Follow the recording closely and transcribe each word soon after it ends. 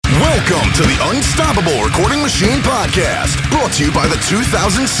Welcome to the Unstoppable Recording Machine Podcast, brought to you by the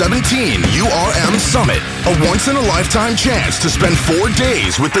 2017 URM Summit, a once-in-a-lifetime chance to spend 4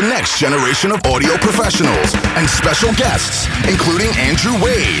 days with the next generation of audio professionals and special guests, including Andrew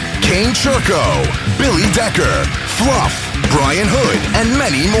Wade, Kane Churko, Billy Decker, Fluff, Brian Hood, and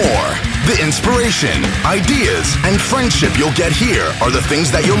many more. The inspiration, ideas, and friendship you'll get here are the things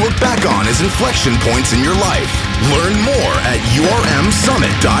that you'll look back on as inflection points in your life. Learn more at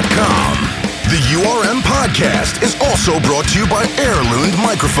urmsummit.com. The URM podcast is also brought to you by Heirloom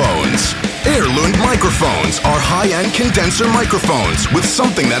Microphones. Heirloom microphones are high-end condenser microphones with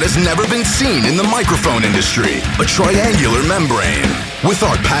something that has never been seen in the microphone industry, a triangular membrane. With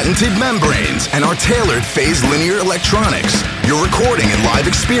our patented membranes and our tailored phase linear electronics, your recording and live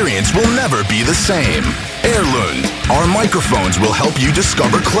experience will never be the same. Heirloom, our microphones will help you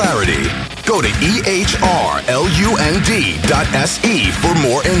discover clarity. Go to ehrlund.se for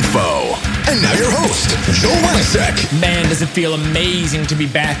more info. And now your host, Joe Wanasek. Man, does it feel amazing to be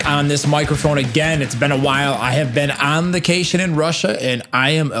back on this microphone again. It's been a while. I have been on vacation in Russia, and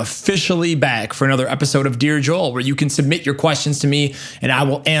I am officially back for another episode of Dear Joel, where you can submit your questions to me, and I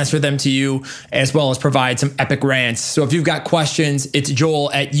will answer them to you, as well as provide some epic rants. So if you've got questions, it's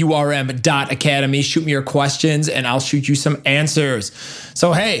joel@urm.academy. Shoot me your questions, and I'll shoot you some answers.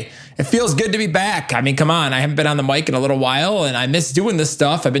 So, hey, it feels good to be back. I mean, come on. I haven't been on the mic in a little while, and I miss doing this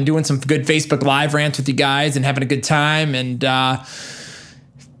stuff. I've been doing some good Facebook Live rants with you guys and having a good time, and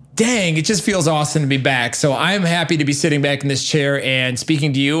dang, it just feels awesome to be back. So I'm happy to be sitting back in this chair and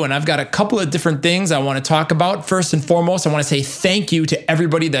speaking to you, and I've got a couple of different things I want to talk about. First and foremost, I want to say thank you to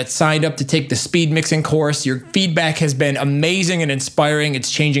everybody that signed up to take the speed mixing course. Your feedback has been amazing and inspiring. It's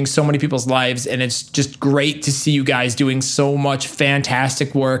changing so many people's lives, and it's just great to see you guys doing so much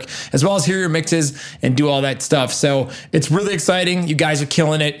fantastic work, as well as hear your mixes and do all that stuff. So it's really exciting. You guys are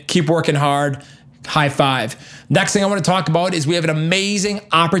killing it. Keep working hard. High five. Next thing I want to talk about is we have an amazing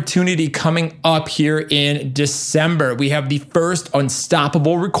opportunity coming up here in December. We have the first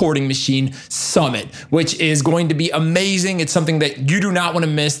Unstoppable Recording Machine Summit, which is going to be amazing. It's something that you do not want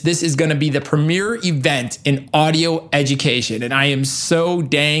to miss. This is going to be the premier event in audio education, and I am so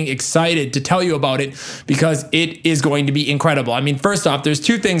dang excited to tell you about it because it is going to be incredible. I mean, first off, there's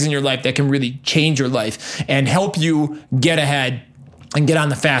two things in your life that can really change your life and help you get ahead and get on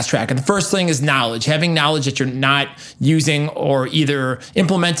the fast track. And the first thing is knowledge, having knowledge that you're not using or either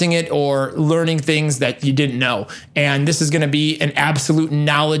implementing it or learning things that you didn't know. And this is going to be an absolute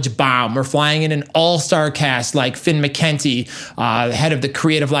knowledge bomb. We're flying in an all-star cast like Finn McKenty, head of the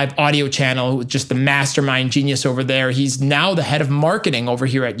Creative Live audio channel, just the mastermind genius over there. He's now the head of marketing over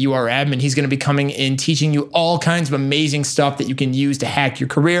here at URM, and he's going to be coming in teaching you all kinds of amazing stuff that you can use to hack your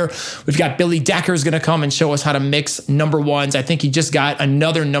career. We've got Billy Decker is going to come and show us how to mix number ones. I think he just got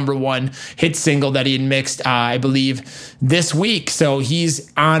another number one hit single that he had mixed, I believe, this week. So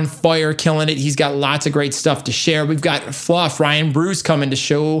he's on fire, killing it. He's got lots of great stuff to share. We've got Fluff, Ryan Bruce, coming to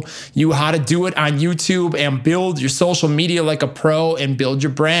show you how to do it on YouTube and build your social media like a pro and build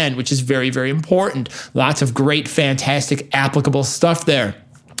your brand, which is very, very important. Lots of great, fantastic, applicable stuff there.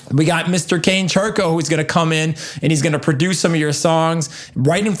 We got Mr. Kane Churko, who's going to come in and he's going to produce some of your songs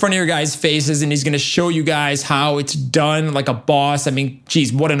right in front of your guys' faces, and he's going to show you guys how it's done like a boss. I mean,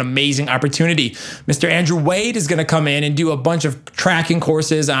 geez, what an amazing opportunity. Mr. Andrew Wade is going to come in and do a bunch of tracking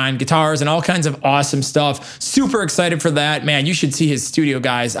courses on guitars and all kinds of awesome stuff. Super excited for that. Man, you should see his studio,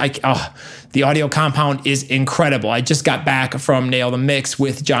 guys. The audio compound is incredible. I just got back from Nail the Mix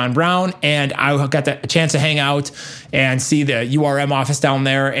with John Brown, and I got a chance to hang out and see the URM office down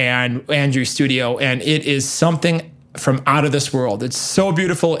there and Andrew's studio, and it is something from out of this world. It's so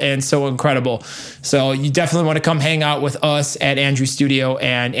beautiful and so incredible. So you definitely want to come hang out with us at Andrew's studio,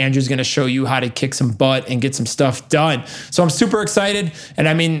 and Andrew's going to show you how to kick some butt and get some stuff done. So I'm super excited. And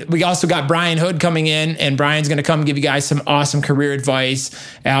I mean, we also got Brian Hood coming in, and Brian's going to come give you guys some awesome career advice,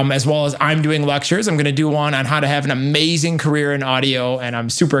 as well as I'm doing lectures. I'm going to do one on how to have an amazing career in audio, and I'm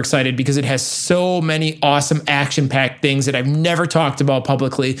super excited because it has so many awesome action-packed things that I've never talked about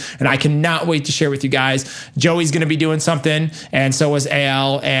publicly, and I cannot wait to share with you guys. Joey's going to be doing something, and so is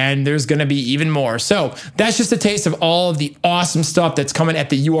Al, and there's going to be even more. So that's just a taste of all of the awesome stuff that's coming at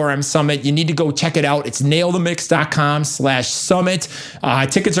the URM Summit. You need to go check it out. It's nailthemix.com/summit.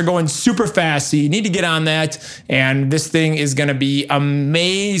 Tickets are going super fast, so you need to get on that, and this thing is going to be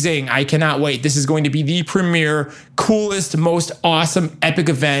amazing. I cannot wait. This is going to be the premier, coolest, most awesome, epic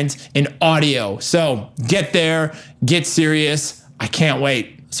event in audio. So get there, get serious. I can't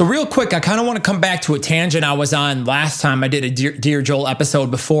wait. So real quick, I kind of want to come back to a tangent I was on last time I did a Dear Joel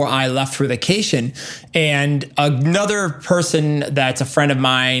episode before I left for vacation. And another person that's a friend of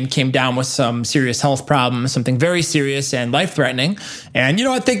mine came down with some serious health problems, something very serious and life-threatening. And,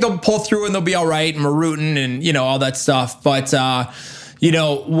 I think they'll pull through and they'll be all right. And we're rooting and, all that stuff. But,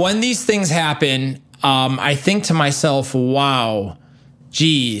 when these things happen, I think to myself, wow,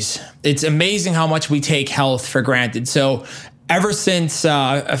 geez, it's amazing how much we take health for granted. So ever since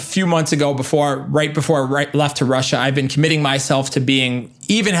a few months ago, right before I left to Russia, I've been committing myself to being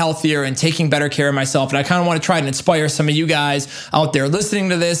even healthier and taking better care of myself. And I kind of want to try and inspire some of you guys out there listening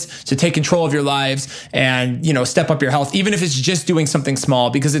to this to take control of your lives and, step up your health, even if it's just doing something small,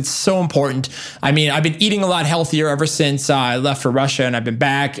 because it's so important. I mean, I've been eating a lot healthier ever since I left for Russia, and I've been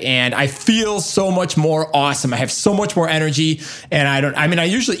back, and I feel so much more awesome. I have so much more energy, and I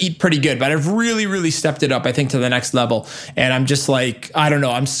usually eat pretty good, but I've really, really stepped it up, I think, to the next level. And I'm just like, I don't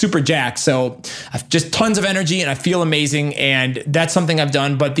know, I'm super jacked. So I've just tons of energy and I feel amazing. And that's something I've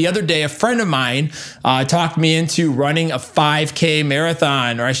done. But the other day, a friend of mine talked me into running a 5K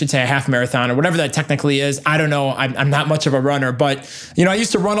marathon, or I should say a half marathon, or whatever that technically is. I don't know. I'm not much of a runner, but I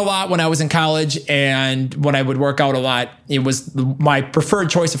used to run a lot when I was in college, and when I would work out a lot, it was my preferred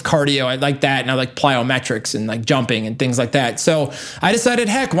choice of cardio. I like that, and I like plyometrics and like jumping and things like that. So I decided,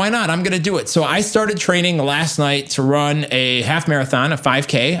 heck, why not? I'm going to do it. So I started training last night to run a half marathon, a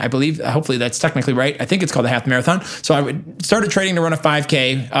 5K, I believe. Hopefully that's technically right. I think it's called a half marathon. So I started training to run a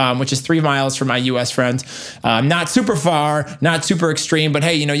 5K, which is 3 miles for my US friends. Not super far, not super extreme, but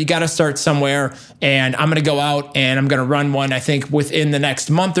hey, you got to start somewhere. And I'm going to go out and I'm going to run one, I think, within the next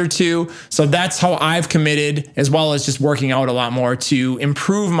month or two. So that's how I've committed, as well as just working out a lot more, to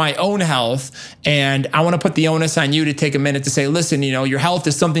improve my own health. And I want to put the onus on you to take a minute to say, listen, your health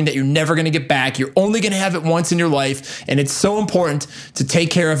is something that you're never going to get back. You're only going to have it once in your life. And it's so important to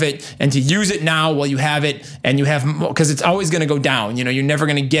take care of it and to use it now while you have it. And you have, because it's always going to go down. You're never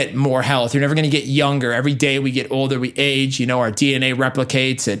going to get more health. You're never going to get younger. Every day we get older, we age, our DNA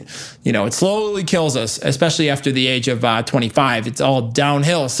replicates. It slowly kills us, especially after the age of 25. It's all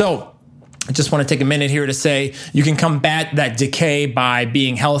downhill. So I just want to take a minute here to say you can combat that decay by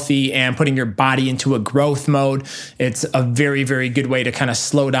being healthy and putting your body into a growth mode. It's a very, very good way to kind of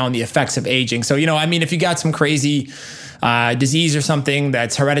slow down the effects of aging. So, if you got some crazy disease or something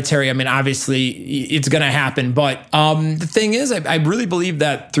that's hereditary, obviously it's going to happen. But the thing is, I really believe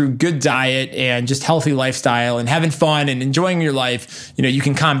that through good diet and just healthy lifestyle and having fun and enjoying your life, you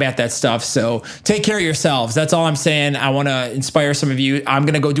can combat that stuff. So take care of yourselves. That's all I'm saying. I want to inspire some of you. I'm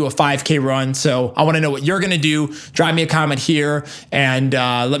going to go do a 5K run. So I want to know what you're going to do. Drop me a comment here and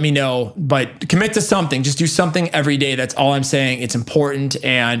let me know. But commit to something. Just do something every day. That's all I'm saying. It's important.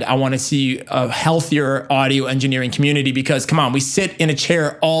 And I want to see a healthier audio engineering community, because come on, we sit in a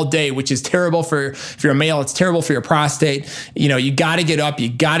chair all day, which is terrible if you're a male. It's terrible for your prostate. You got to get up, you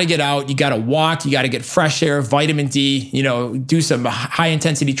got to get out, you got to walk, you got to get fresh air, vitamin D, do some high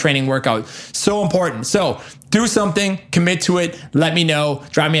intensity training workout. So important. So do something, commit to it. Let me know.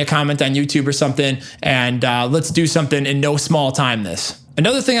 Drop me a comment on YouTube or something, and let's do something in no small time this.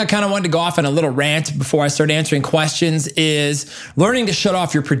 Another thing I kind of wanted to go off on a little rant before I start answering questions is learning to shut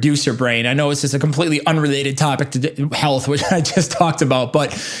off your producer brain. I know it's just a completely unrelated topic to health, which I just talked about,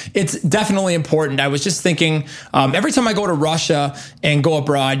 but it's definitely important. I was just thinking, every time I go to Russia and go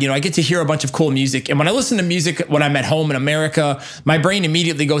abroad, I get to hear a bunch of cool music. And when I listen to music when I'm at home in America, my brain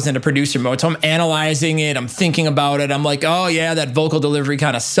immediately goes into producer mode. So I'm analyzing it, I'm thinking about it. I'm like, oh yeah, that vocal delivery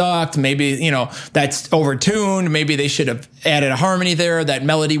kind of sucked. Maybe, that's overtuned. Maybe they should have added a harmony there. That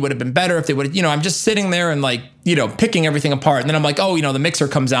melody would have been better if they would have, I'm just sitting there and like, picking everything apart. And then I'm like, oh, the mixer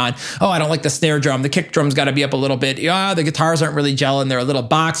comes on. Oh, I don't like the snare drum. The kick drum's got to be up a little bit. Yeah, the guitars aren't really gelling. They're a little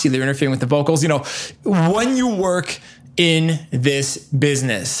boxy. They're interfering with the vocals. When you work in this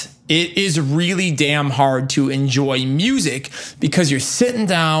business, it is really damn hard to enjoy music because you're sitting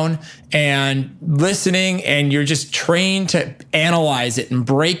down and listening and you're just trained to analyze it and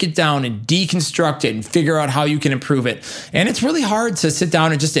break it down and deconstruct it and figure out how you can improve it. And it's really hard to sit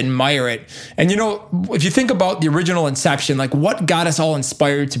down and just admire it. And if you think about the original inception, like what got us all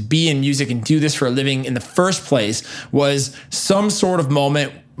inspired to be in music and do this for a living in the first place was some sort of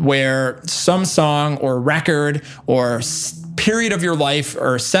moment where some song or record or period of your life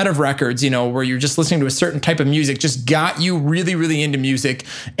or set of records, where you're just listening to a certain type of music just got you really, really into music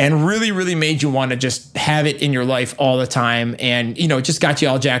and really, really made you want to just have it in your life all the time. And, it just got you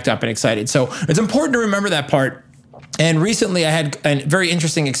all jacked up and excited. So it's important to remember that part. And recently I had a very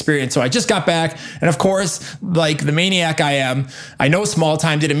interesting experience. So I just got back. And of course, like the maniac I am, I know Small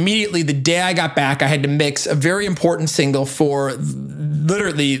Time did immediately the day I got back, I had to mix a very important single for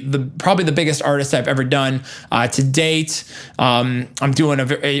literally probably the biggest artist I've ever done to date. I'm doing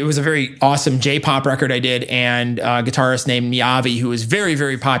it was a very awesome J-pop record I did, and a guitarist named Miyavi, who is very,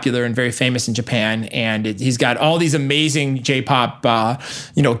 very popular and very famous in Japan. And he's got all these amazing J-pop,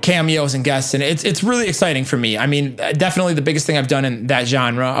 cameos and guests. And it's really exciting for me. I mean, definitely the biggest thing I've done in that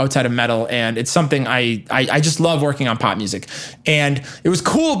genre outside of metal. And it's something I just love working on pop music. And it was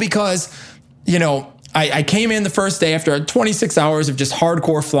cool because, I came in the first day after 26 hours of just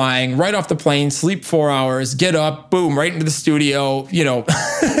hardcore flying, right off the plane, sleep 4 hours, get up, boom, right into the studio, hit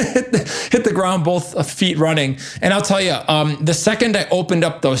the ground, both feet running. And I'll tell you, the second I opened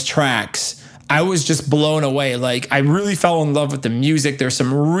up those tracks, I was just blown away. Like, I really fell in love with the music. There's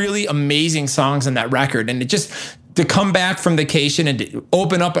some really amazing songs on that record. And it just, to come back from vacation and to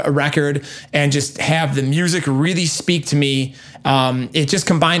open up a record and just have the music really speak to me, it just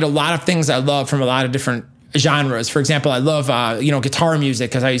combined a lot of things I love from a lot of different genres. For example, I love, guitar music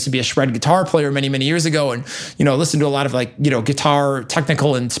because I used to be a shred guitar player many, many years ago and, listen to a lot of guitar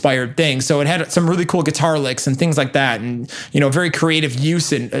technical inspired things. So it had some really cool guitar licks and things like that. And, very creative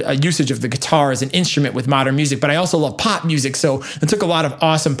use and usage of the guitar as an instrument with modern music. But I also love pop music. So it took a lot of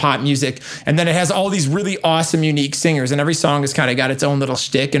awesome pop music. And then it has all these really awesome, unique singers. And every song has kind of got its own little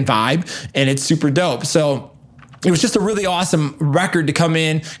shtick and vibe. And it's super dope. So it was just a really awesome record to come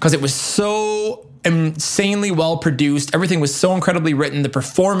in because it was so insanely well produced. Everything was so incredibly written. The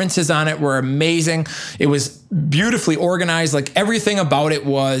performances on it were amazing. It was beautifully organized. Like, everything about it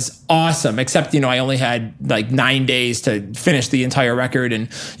was awesome, except, I only had like 9 days to finish the entire record, and,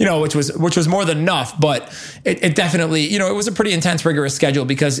 which was more than enough. But it definitely, it was a pretty intense, rigorous schedule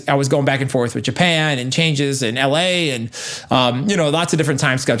because I was going back and forth with Japan and changes in LA and, lots of different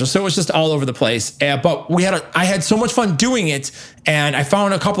time schedules. So it was just all over the place. But I had so much fun doing it. And I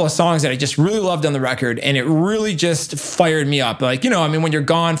found a couple of songs that I just really loved on the record, and it really just fired me up. Like, when you're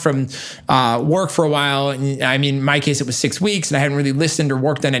gone from work for a while, and in my case, it was 6 weeks, and I hadn't really listened or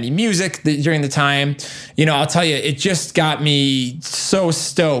worked on any music during the time, I'll tell you, it just got me so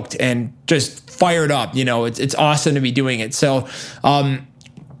stoked and just fired up. It's awesome to be doing it. So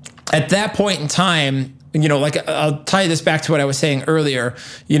at that point in time, I'll tie this back to what I was saying earlier,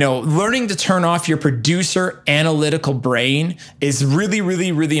 learning to turn off your producer analytical brain is really,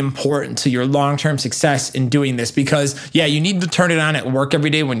 really, really important to your long-term success in doing this because, you need to turn it on at work every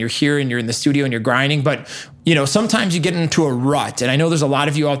day when you're here and you're in the studio and you're grinding. But, sometimes you get into a rut. And I know there's a lot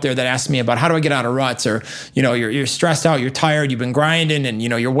of you out there that ask me about how do I get out of ruts, or, you're stressed out, you're tired, you've been grinding and,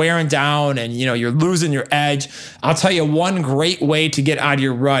 you're wearing down and, you're losing your edge. I'll tell you, one great way to get out of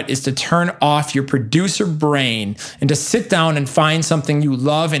your rut is to turn off your producer brain and to sit down and find something you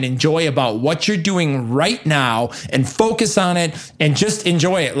love and enjoy about what you're doing right now and focus on it and just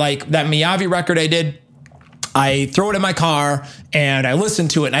enjoy it. Like that Miyavi record I did, I throw it in my car and I listen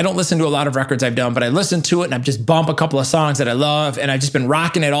to it. And I don't listen to a lot of records I've done, but I listen to it and I just bump a couple of songs that I love. And I've just been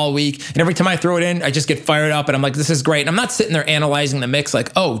rocking it all week. And every time I throw it in, I just get fired up and I'm like, this is great. And I'm not sitting there analyzing the mix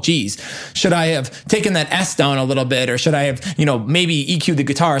like, oh, geez, should I have taken that S down a little bit? Or should I have, maybe EQ'd the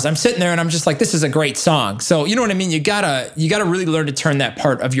guitars? I'm sitting there and I'm just like, this is a great song. So you know what I mean? You gotta really learn to turn that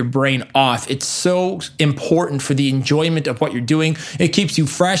part of your brain off. It's so important for the enjoyment of what you're doing. It keeps you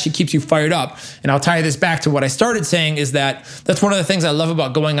fresh. It keeps you fired up. And I'll tie this back to what I started saying is that's one of the things I love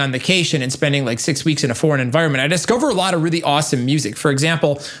about going on vacation and spending like 6 weeks in a foreign environment. I discover a lot of really awesome music. For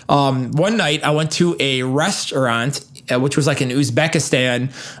example, one night I went to a restaurant, which was like an Uzbekistan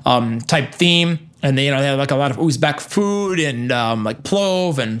type theme. And they had like a lot of Uzbek food and like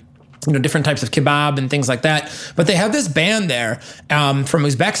plov and different types of kebab and things like that. But they had this band there from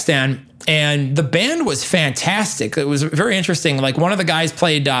Uzbekistan. And the band was fantastic. It was very interesting. Like one of the guys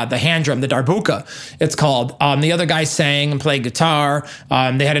played the hand drum, the darbuka, it's called. The other guy sang and played guitar.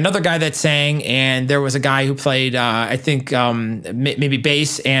 They had another guy that sang, and there was a guy who played, I think, maybe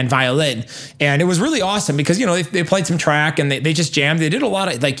bass and violin. And it was really awesome because, they played some track and they just jammed. They did a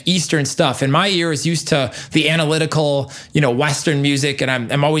lot of like Eastern stuff. And my ear is used to the analytical, Western music. And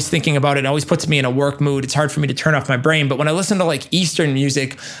I'm always thinking about it. It always puts me in a work mood. It's hard for me to turn off my brain. But when I listen to like Eastern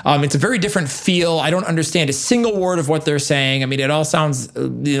music, it's a very different feel. I don't understand a single word of what they're saying. I mean, it all sounds,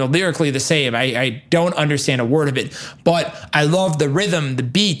 lyrically the same. I don't understand a word of it, but I love the rhythm, the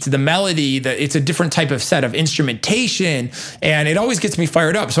beat, the melody. It's a different type of set of instrumentation, and it always gets me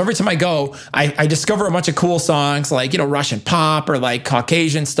fired up. So every time I go, I discover a bunch of cool songs like, Russian pop or like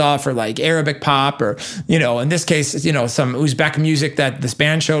Caucasian stuff or like Arabic pop or, in this case, some Uzbek music that this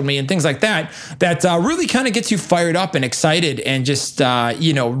band showed me and things like that really kind of gets you fired up and excited and just,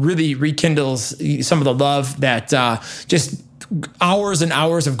 really rekindles some of the love that just hours and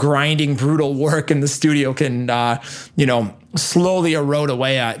hours of grinding, brutal work in the studio can, slowly erode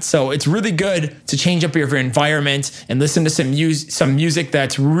away at. So it's really good to change up your environment and listen to some music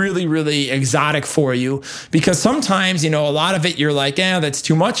that's really, really exotic for you. Because sometimes, a lot of it you're like, that's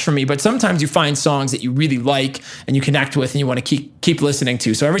too much for me. But sometimes you find songs that you really like and you connect with and you want to keep listening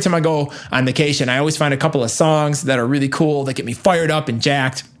to. So every time I go on vacation, I always find a couple of songs that are really cool, that get me fired up and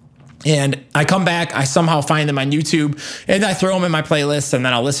jacked. And I come back, I somehow find them on YouTube, and I throw them in my playlist, and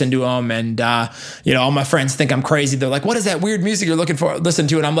then I'll listen to them. And, all my friends think I'm crazy. They're like, what is that weird music you're listen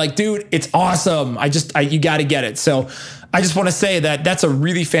to? And I'm like, dude, it's awesome. You got to get it. So I just want to say that that's a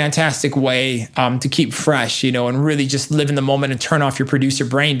really fantastic way to keep fresh, and really just live in the moment and turn off your producer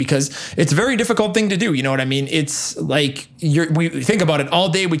brain, because it's a very difficult thing to do. You know what I mean? It's like we think about it all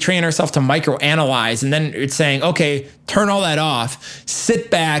day. We train ourselves to microanalyze, and then it's saying, okay, turn all that off,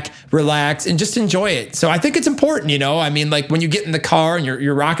 sit back, relax, and just enjoy it. So I think it's important, like when you get in the car and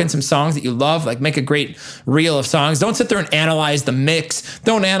you're rocking some songs that you love, like make a great reel of songs. Don't sit there and analyze the mix.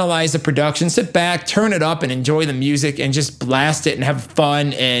 Don't analyze the production. Sit back, turn it up, and enjoy the music, and just blast it and have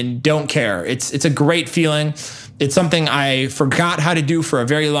fun and don't care. It's a great feeling. It's something I forgot how to do for a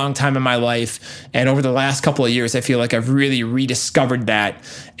very long time in my life. And over the last couple of years, I feel like I've really rediscovered that.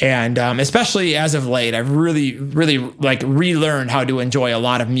 And especially as of late, I've really, really relearned how to enjoy a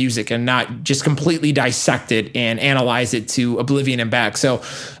lot of music and not just completely dissect it and analyze it to oblivion and back. So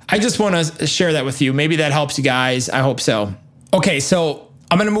I just want to share that with you. Maybe that helps you guys. I hope so. Okay, so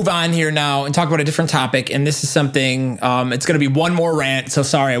I'm going to move on here now and talk about a different topic. And this is something, it's going to be one more rant. So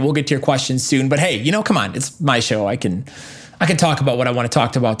sorry, we'll get to your questions soon. But hey, come on, it's my show. I can talk about what I want to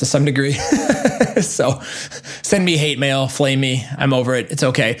talk about to some degree. So send me hate mail, flame me. I'm over it. It's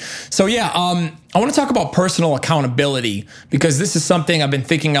okay. So yeah, I want to talk about personal accountability, because this is something I've been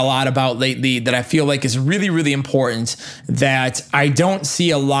thinking a lot about lately that I feel like is really, really important, that I don't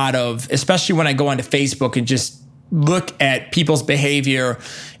see a lot of, especially when I go onto Facebook and just look at people's behavior.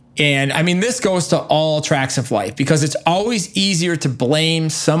 And I mean, this goes to all tracks of life, because it's always easier to blame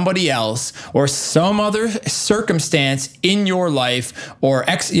somebody else or some other circumstance in your life, or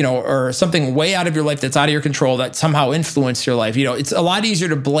or something way out of your life that's out of your control that somehow influenced your life. It's a lot easier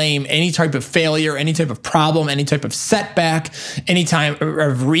to blame any type of failure, any type of problem, any type of setback, any type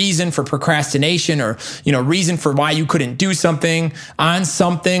of reason for procrastination, or, reason for why you couldn't do something on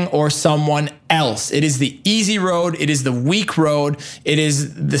something or someone else. It is the easy road. It is the weak road. It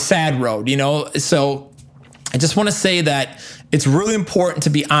is the sad road, So I just want to say that it's really important to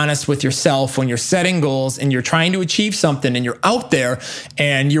be honest with yourself when you're setting goals and you're trying to achieve something and you're out there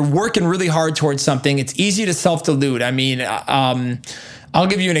and you're working really hard towards something. It's easy to self-delude. I mean, I'll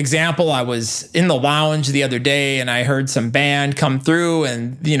give you an example. I was in the lounge the other day and I heard some band come through,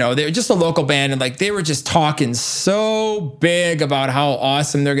 and, they were just a local band, and they were just talking so big about how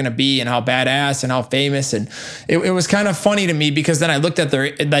awesome they're going to be and how badass and how famous. And it was kind of funny to me, because then I looked at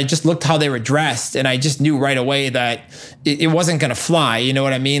I just looked how they were dressed, and I just knew right away that it wasn't going to fly. You know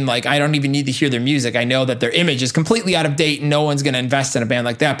what I mean? I don't even need to hear their music. I know that their image is completely out of date and no one's going to invest in a band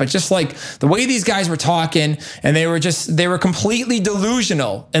like that. But just the way these guys were talking, and they were completely delusional.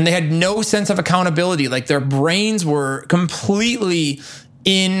 And they had no sense of accountability. Their brains were completely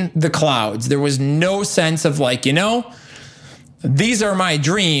in the clouds. There was no sense of these are my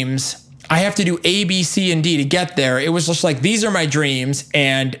dreams. I have to do A, B, C, and D to get there. It was just these are my dreams,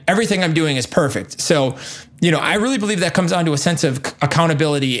 and everything I'm doing is perfect. So, I really believe that comes down to a sense of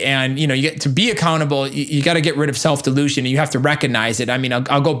accountability. And, you get to be accountable, you got to get rid of self-delusion, and you have to recognize it. I mean,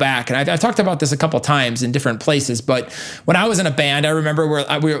 I'll go back, and I've talked about this a couple of times in different places, but when I was in a band, I remember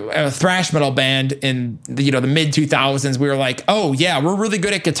we were a thrash metal band in the mid 2000s. We were like, oh yeah, we're really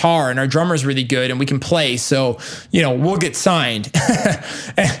good at guitar, and our drummer's really good, and we can play. So, we'll get signed.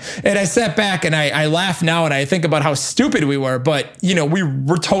 And I sat back and I laugh now, and I think about how stupid we were, but, we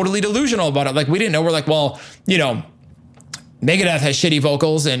were totally delusional about it. We didn't know. We're like, well, Megadeth has shitty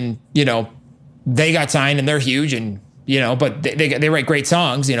vocals, and, they got signed and they're huge, and, but they write great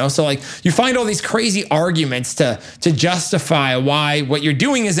songs, so you find all these crazy arguments to justify why what you're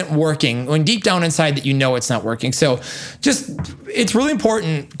doing isn't working, when deep down inside that it's not working. So it's really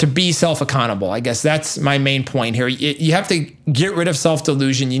important to be self-accountable. I guess that's my main point here. You have to get rid of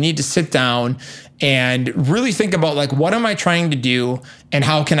self-delusion. You need to sit down and really think about like, what am I trying to do and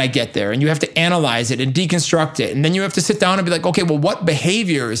how can I get there? And you have to analyze it and deconstruct it. And then you have to sit down and be like, okay, well, what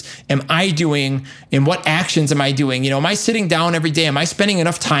behaviors am I doing and what actions am I doing? Am I sitting down every day? Am I spending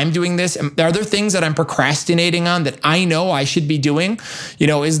enough time doing this? Are there things that I'm procrastinating on that I know I should be doing?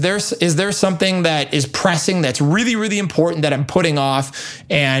 Is there something that is pressing that's really, really important that I'm putting off?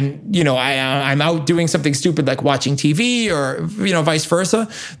 And, I'm out doing something stupid like watching TV or, vice versa.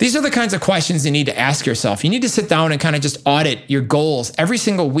 These are the kinds of questions you need to ask yourself. You need to sit down and kind of just audit your goals every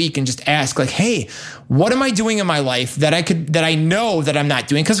single week and just ask like, hey, what am I doing in my life that I know that I'm not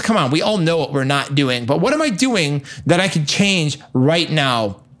doing? Because come on, we all know what we're not doing, but what am I doing that I could change right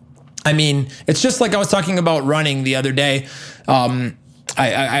now? I mean, it's just like I was talking about running the other day.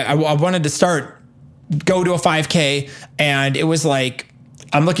 I wanted to go to a 5K, and it was like,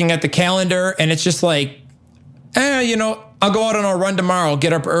 I'm looking at the calendar and it's just like, I'll go out on a run tomorrow,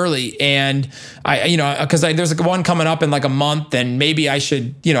 get up early. And because there's one coming up in like a month, and maybe I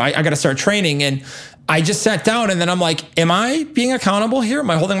should, I got to start training. And I just sat down, and then I'm like, am I being accountable here? Am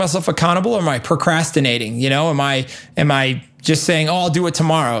I holding myself accountable, or am I procrastinating? Am I just saying, oh, I'll do it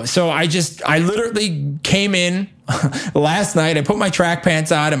tomorrow? So I literally came in last night. I put my track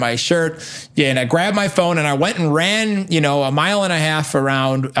pants on and my shirt, and I grabbed my phone and I went and ran, a mile and a half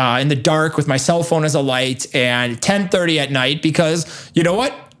around in the dark with my cell phone as a light, and 10:30 at night, because you know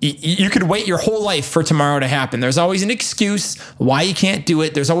what? You could wait your whole life for tomorrow to happen. There's always an excuse why you can't do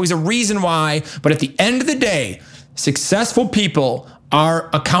it. There's always a reason why. But at the end of the day, successful people are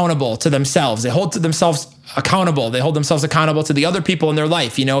accountable to themselves. They hold to themselves accountable. They hold themselves accountable to the other people in their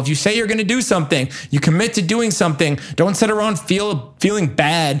life. If you say you're going to do something, you commit to doing something. Don't sit around feeling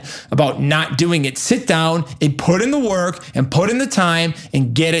bad about not doing it. Sit down and put in the work and put in the time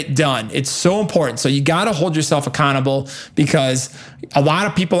and get it done. It's so important. So you got to hold yourself accountable, because a lot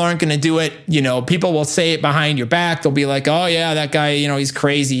of people aren't going to do it. People will say it behind your back. They'll be like, oh yeah, that guy, he's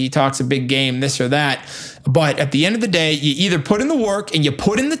crazy. He talks a big game, this or that. But at the end of the day, you either put in the work and you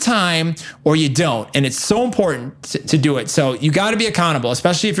put in the time, or you don't. And it's so important to do it. So you got to be accountable,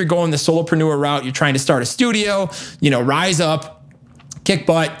 especially if you're going the solopreneur route. You're trying to start a studio, rise up, kick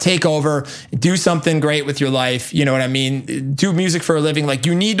butt, take over, do something great with your life. You know what I mean? Do music for a living. Like,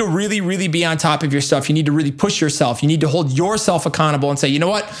 you need to really, really be on top of your stuff. You need to really push yourself. You need to hold yourself accountable and say, you know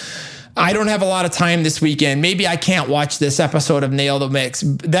what? I don't have a lot of time this weekend. Maybe I can't watch this episode of Nail the Mix.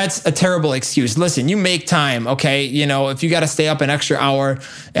 That's a terrible excuse. Listen, you make time, okay? If you got to stay up an extra hour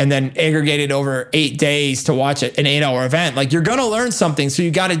and then aggregate it over 8 days to watch an 8-hour event, like, you're going to learn something. So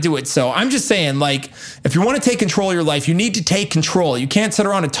you got to do it. So I'm just saying, like, if you want to take control of your life, you need to take control. You can't sit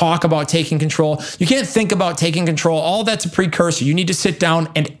around and talk about taking control. You can't think about taking control. All that's a precursor. You need to sit down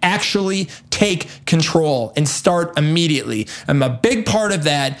and actually take control and start immediately. And a big part of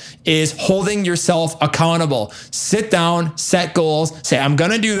that is holding yourself accountable. Sit down, set goals, say, I'm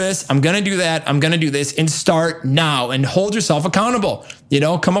going to do this, I'm going to do that, I'm going to do this, and start now and hold yourself accountable.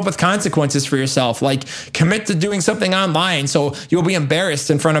 Come up with consequences for yourself. Like, commit to doing something online so you'll be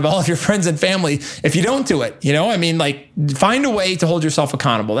embarrassed in front of all of your friends and family if you don't do it. Find a way to hold yourself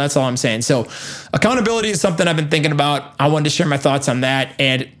accountable. That's all I'm saying. So accountability is something I've been thinking about. I wanted to share my thoughts on that.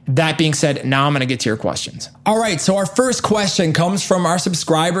 And that being said, now I'm going to get to your questions. All right. So our first question comes from our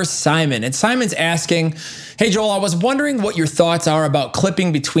subscriber, Simon. And Simon's asking, hey, Joel, I was wondering what your thoughts are about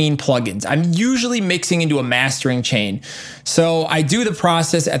clipping between plugins. I'm usually mixing into a mastering chain. So I do the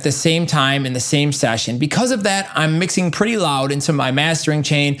process at the same time in the same session. Because of that, I'm mixing pretty loud into my mastering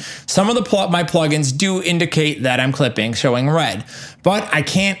chain. Some of my plugins do indicate that I'm clipping, showing red, but I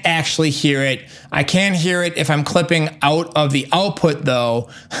can't actually hear it. I can't hear it if I'm clipping out of the output though.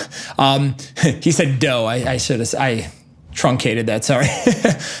 He said dough. I truncated that, sorry.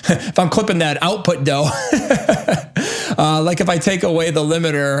 If I'm clipping that output though, like if I take away the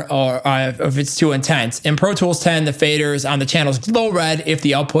limiter or if it's too intense. In Pro Tools 10, the faders on the channels glow red if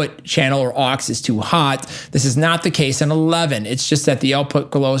the output channel or aux is too hot. This is not the case in 11. It's just that the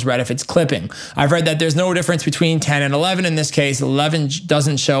output glows red if it's clipping. I've read that there's no difference between 10 and 11 in this case. 11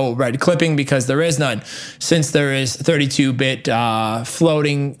 doesn't show red clipping because there is none. Since there is 32-bit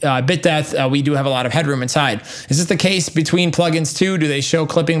floating bit depth, we do have a lot of headroom inside. Is this the case between plugins too? Do they show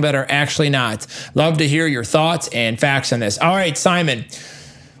clipping but are actually not? Love to hear your thoughts and facts on this. All right, Simon,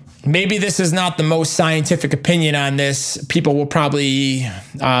 maybe this is not the most scientific opinion on this. People will probably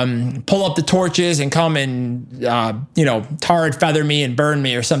pull up the torches and come and, tar and feather me and burn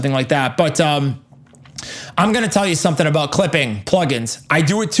me or something like that. But I'm going to tell you something about clipping plugins. I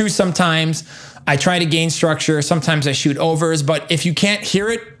do it too sometimes. I try to gain structure. Sometimes I shoot overs, but if you can't hear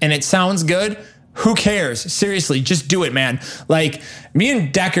it and it sounds good, Who cares? Seriously, just do it, man. Like, me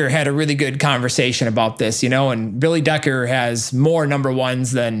and Decker had a really good conversation about this, and Billy Decker has more number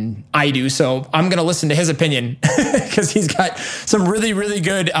ones than I do. So I'm going to listen to his opinion because he's got some really, really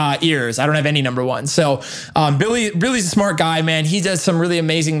good ears. I don't have any number ones. So Billy's a smart guy, man. He does some really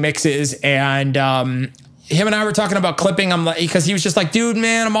amazing mixes, and him and I were talking about clipping. I'm like, because he was just like, dude,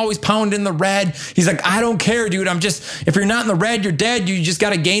 man, I'm always pounding the red. He's like, I don't care, dude. If you're not in the red, you're dead. You just got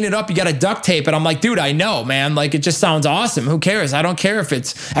to gain it up. You got to duct tape it. I'm like, dude, I know, man. Like, it just sounds awesome. Who cares? I don't care if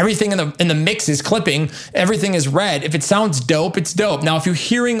it's everything in the mix is clipping. Everything is red. If it sounds dope, it's dope. Now, if you're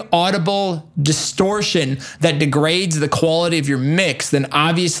hearing audible distortion that degrades the quality of your mix, then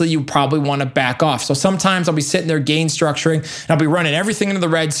obviously you probably want to back off. So sometimes I'll be sitting there gain structuring and I'll be running everything into the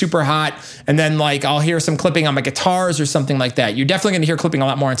red super hot. And then like I'll hear some clipping on my guitars or something like that. You're definitely going to hear clipping a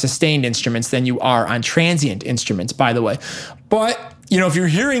lot more on sustained instruments than you are on transient instruments, by the way. But if you're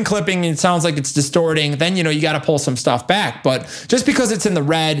hearing clipping and it sounds like it's distorting, then, you got to pull some stuff back. But just because it's in the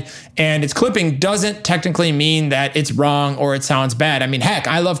red and it's clipping doesn't technically mean that it's wrong or it sounds bad. I mean, heck,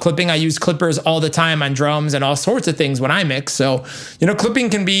 I love clipping. I use clippers all the time on drums and all sorts of things when I mix. So, clipping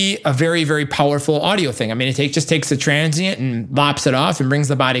can be a very, very powerful audio thing. I mean, it just takes the transient and lops it off and brings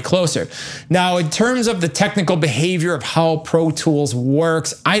the body closer. Now, in terms of the technical behavior of how Pro Tools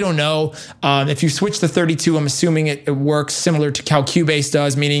works, I don't know. If you switch to 32, I'm assuming it works similar to how Cubase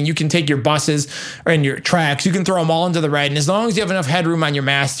does, meaning you can take your buses and your tracks, you can throw them all into the red, and as long as you have enough headroom on your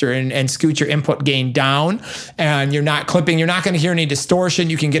master and scoot your input gain down and you're not clipping, you're not going to hear any distortion.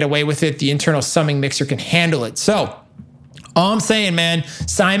 You can get away with it. The internal summing mixer can handle it. So all I'm saying, man,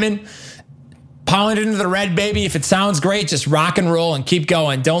 Simon, pound it into the red, baby. If it sounds great, just rock and roll and keep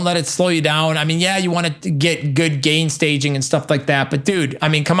going. Don't let it slow you down. I mean, yeah, you want to get good gain staging and stuff like that. But dude, I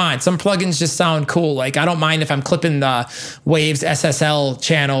mean, come on. Some plugins just sound cool. Like, I don't mind if I'm clipping the Waves SSL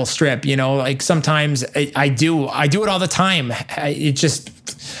channel strip, like sometimes I do it all the time.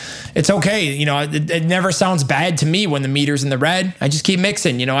 It's okay. It never sounds bad to me when the meter's in the red. I just keep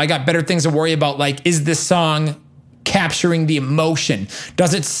mixing. I got better things to worry about. Like, is this song capturing the emotion?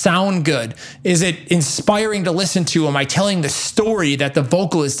 Does it sound good? Is it inspiring to listen to? Am I telling the story that the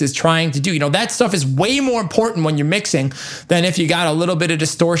vocalist is trying to do? That stuff is way more important when you're mixing than if you got a little bit of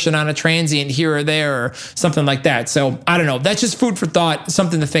distortion on a transient here or there or something like that. So I don't know. That's just food for thought,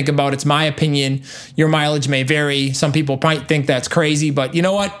 something to think about. It's my opinion. Your mileage may vary. Some people might think that's crazy, but you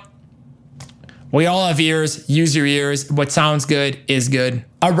know what? We all have ears. Use your ears. What sounds good is good.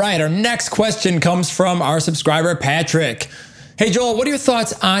 All right, our next question comes from our subscriber, Patrick. Hey, Joel, what are your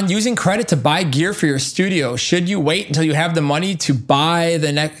thoughts on using credit to buy gear for your studio? Should you wait until you have the money to buy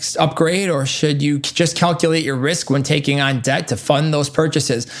the next upgrade, or should you just calculate your risk when taking on debt to fund those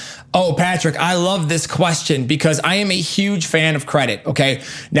purchases? Oh, Patrick, I love this question because I am a huge fan of credit, okay?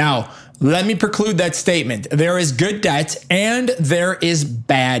 Now, let me preclude that statement. There is good debt and there is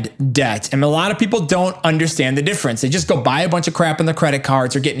bad debt. And a lot of people don't understand the difference. They just go buy a bunch of crap on the credit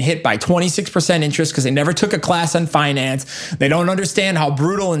cards or getting hit by 26% interest because they never took a class on finance. They don't understand how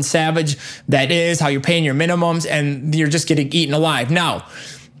brutal and savage that is, how you're paying your minimums, and you're just getting eaten alive. Now,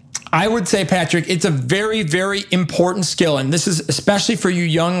 I would say, Patrick, it's a very, very important skill. And this is especially for you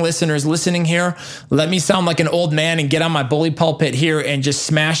young listeners listening here. Let me sound like an old man and get on my bully pulpit here and just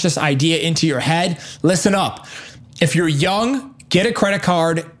smash this idea into your head. Listen up. If you're young, get a credit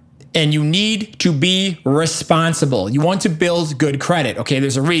card, and you need to be responsible. You want to build good credit. Okay,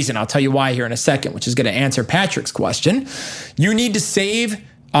 there's a reason. I'll tell you why here in a second, which is going to answer Patrick's question. You need to save.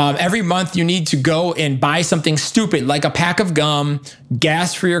 Every month you need to go and buy something stupid like a pack of gum,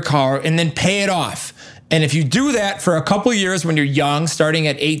 gas for your car, and then pay it off. And if you do that for a couple of years when you're young, starting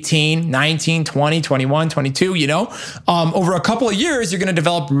at 18, 19, 20, 21, 22, over a couple of years, you're going to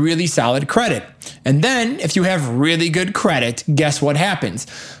develop really solid credit. And then if you have really good credit, guess what happens?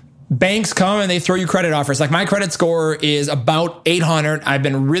 Banks come and they throw you credit offers. Like, my credit score is about 800. I've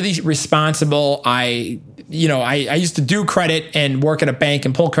been really responsible. I used to do credit and work at a bank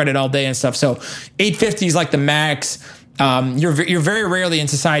and pull credit all day and stuff. So 850 is like the max. You're very rarely in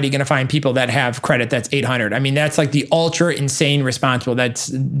society going to find people that have credit that's 800. I mean, that's like the ultra insane responsible. That's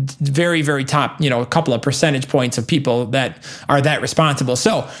very, very top, a couple of percentage points of people that are that responsible.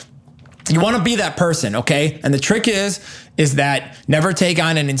 So you want to be that person, okay? And the trick is is that never take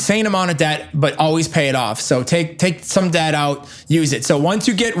on an insane amount of debt, but always pay it off. So take some debt out, use it. So once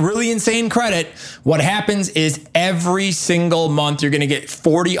you get really insane credit, what happens is every single month you're going to get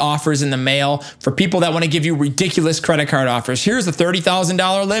 40 offers in the mail for people that want to give you ridiculous credit card offers. Here's a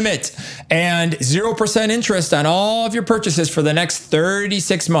 $30,000 limit and 0% interest on all of your purchases for the next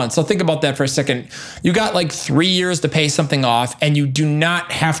 36 months. So think about that for a second. You got like 3 years to pay something off and you do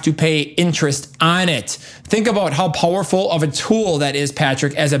not have to pay interest on it. Think about how powerful of a tool that is,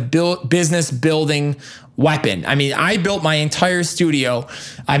 Patrick, as a business building weapon. I mean, I built my entire studio.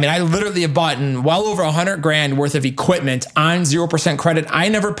 I mean, I literally have bought well over $100,000 worth of equipment on 0% credit. I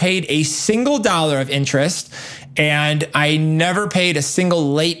never paid a single dollar of interest, and I never paid a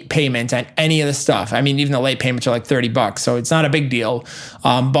single late payment on any of the stuff. I mean, even the late payments are like $30, so it's not a big deal.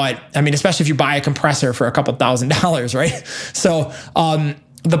 But I mean, especially if you buy a compressor for a couple $1,000s, right? So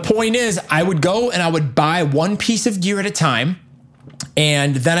the point is, I would go and I would buy one piece of gear at a time.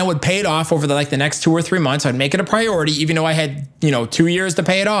 And then I would pay it off over the next 2 or 3 months. I'd make it a priority, even though I had, 2 years to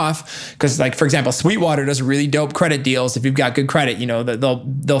pay it off. Because for example, Sweetwater does really dope credit deals. If you've got good credit,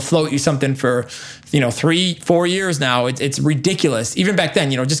 they'll float you something for, 3-4 years now. It's ridiculous. Even back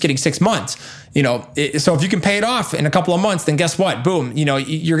then, just getting 6 months. So if you can pay it off in a couple of months, then guess what? Boom,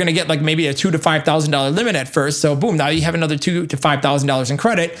 you're going to get like maybe a $2,000 to $5,000 limit at first. So boom, now you have another $2,000 to $5,000 in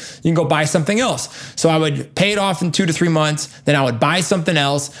credit. You can go buy something else. So I would pay it off in 2 to 3 months. Then I would buy something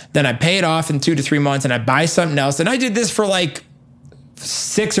else. Then I'd pay it off in 2 to 3 months and I'd buy something else. And I did this for like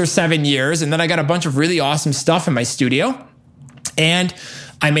 6 or 7 years. And then I got a bunch of really awesome stuff in my studio. And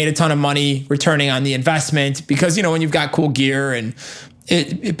I made a ton of money returning on the investment because, when you've got cool gear and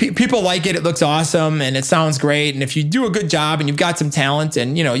people like it looks awesome and it sounds great. And if you do a good job and you've got some talent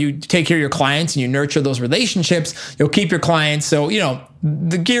and, you take care of your clients and you nurture those relationships, you'll keep your clients. So,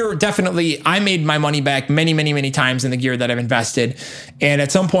 the gear, definitely, I made my money back many, many, many times in the gear that I've invested. And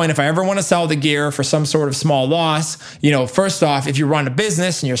at some point, if I ever want to sell the gear for some sort of small loss, first off, if you run a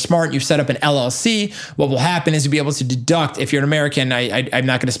business and you're smart and you've set up an LLC, what will happen is you'll be able to deduct. If you're an American, I'm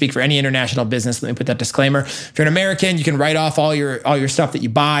not going to speak for any international business. Let me put that disclaimer. If you're an American, you can write off all your stuff that you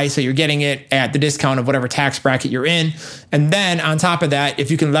buy. So you're getting it at the discount of whatever tax bracket you're in. And then on top of that, if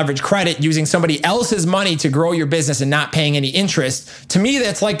you can leverage credit using somebody else's money to grow your business and not paying any interest, to me,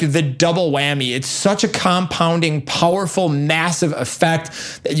 that's like the double whammy. It's such a compounding, powerful, massive effect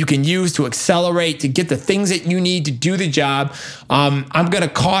that you can use to accelerate, to get the things that you need to do the job. I'm going to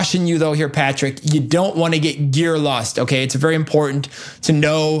caution you though here, Patrick, you don't want to get gear lust. Okay. It's very important to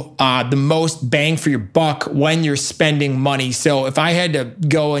know the most bang for your buck when you're spending money. So if I had to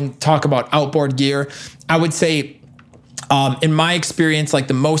go and talk about outboard gear, I would say, in my experience, like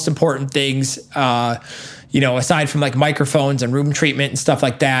the most important things, aside from like microphones and room treatment and stuff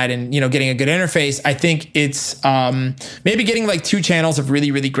like that and, getting a good interface, I think it's maybe getting like 2 channels of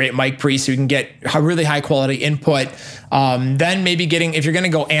really, really great mic pre so you can get a really high quality input. Then maybe getting, if you're going to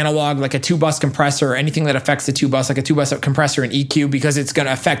go analog, like a 2-bus compressor or anything that affects the 2-bus, like a 2-bus compressor and EQ, because it's going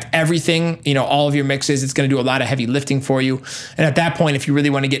to affect everything, all of your mixes. It's going to do a lot of heavy lifting for you. And at that point, if you really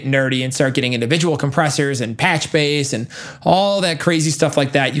want to get nerdy and start getting individual compressors and patch bass and all that crazy stuff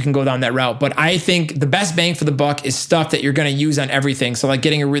like that, you can go down that route. But I think the best bang for the buck is stuff that you're going to use on everything. So like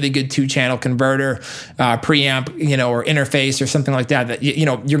getting a really good 2-channel converter, preamp, or interface or something like that,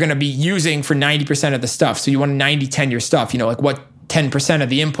 you're going to be using for 90% of the stuff. So you want to 90-10 your stuff, like what 10% of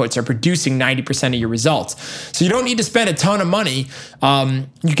the inputs are producing 90% of your results. So you don't need to spend a ton of money.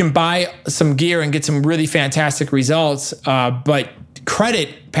 You can buy some gear and get some really fantastic results. But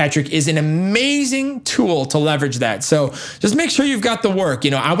credit, Patrick, is an amazing tool to leverage that. So just make sure you've got the work.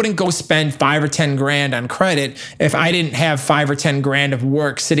 I wouldn't go spend $5 or $10,000 on credit if I didn't have $5 or $10,000 of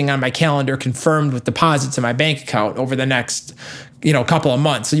work sitting on my calendar confirmed with deposits in my bank account over the next couple of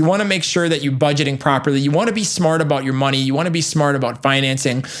months. So you want to make sure that you're budgeting properly. You want to be smart about your money. You want to be smart about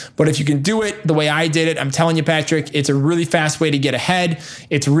financing. But if you can do it the way I did it, I'm telling you, Patrick, it's a really fast way to get ahead.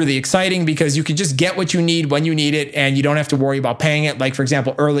 It's really exciting because you can just get what you need when you need it and you don't have to worry about paying it. Like, for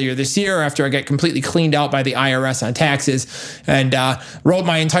example, earlier this year, after I got completely cleaned out by the IRS on taxes and wrote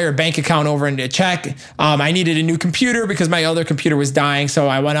my entire bank account over into a check, I needed a new computer because my other computer was dying. So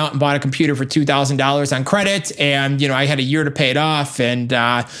I went out and bought a computer for $2,000 on credit and, I had a year to pay it off. And,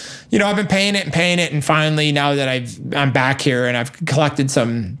 I've been paying it. And finally, now that I'm back here and I've collected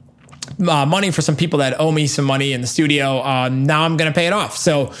some money for some people that owe me some money in the studio, now I'm going to pay it off.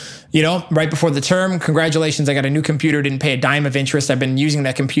 So, right before the term, congratulations, I got a new computer, didn't pay a dime of interest. I've been using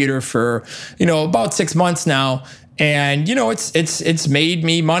that computer for, about 6 months now. And, it's made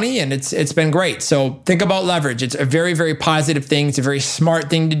me money and it's been great. So think about leverage. It's a very, very positive thing. It's a very smart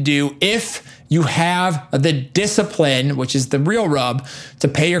thing to do if you have the discipline, which is the real rub, to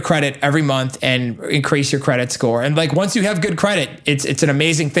pay your credit every month and increase your credit score. And like once you have good credit, it's an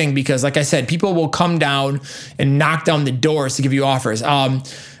amazing thing because like I said, people will come down and knock down the doors to give you offers.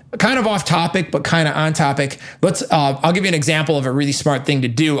 Kind of off topic, but kind of on topic. I'll give you an example of a really smart thing to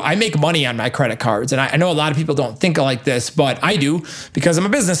do. I make money on my credit cards. And I know a lot of people don't think like this, but I do because I'm a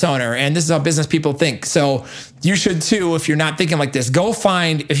business owner and this is how business people think. So you should too, if you're not thinking like this. Go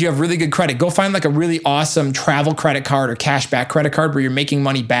find, if you have really good credit, go find like a really awesome travel credit card or cashback credit card where you're making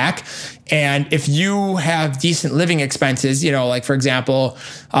money back. And if you have decent living expenses, like for example,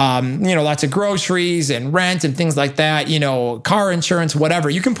 lots of groceries and rent and things like that, car insurance, whatever,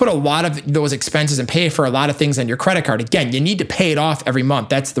 you can put a lot of those expenses and pay for a lot of things on your credit card. Again, you need to pay it off every month.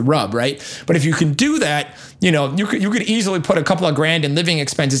 That's the rub, right? But if you can do that, you could easily put a couple of grand in living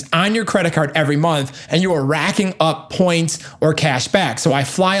expenses on your credit card every month, and you are racking up points or cash back. So I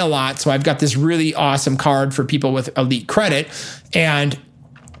fly a lot. So I've got this really awesome card for people with elite credit and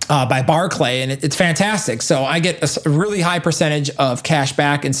by Barclay, and it's fantastic. So I get a really high percentage of cash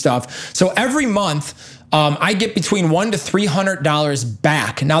back and stuff. So every month, I get between $100 to $300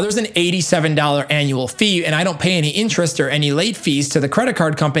 back. Now there's an $87 annual fee, and I don't pay any interest or any late fees to the credit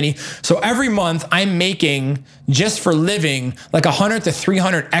card company. So every month I'm making, just for living, like $100 to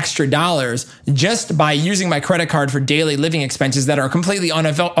 $300 extra dollars just by using my credit card for daily living expenses that are completely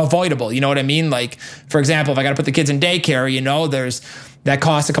unavoidable. You know what I mean? Like, for example, if I got to put the kids in daycare, that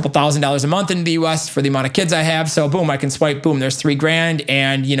costs a couple $1,000s a month in the US for the amount of kids I have. So boom, I can swipe, boom, there's $3,000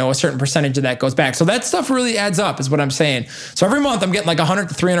 and a certain percentage of that goes back. So that stuff really adds up is what I'm saying. So every month I'm getting like $100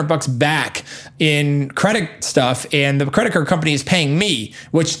 to $300 back in credit stuff, and the credit card company is paying me,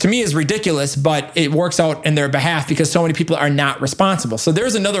 which to me is ridiculous, but it works out in their behalf because so many people are not responsible. So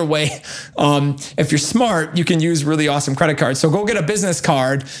there's another way. If you're smart, you can use really awesome credit cards. So go get a business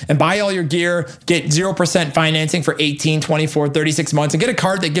card and buy all your gear, get 0% financing for 18, 24, 36 months. And get a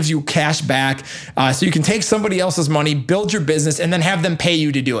card that gives you cash back so you can take somebody else's money, build your business, and then have them pay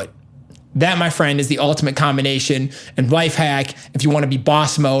you to do it. That, my friend, is the ultimate combination and life hack if you want to be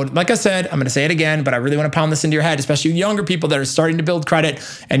boss mode. Like I said, I'm going to say it again, but I really want to pound this into your head, especially younger people that are starting to build credit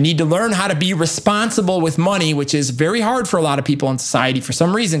and need to learn how to be responsible with money, which is very hard for a lot of people in society for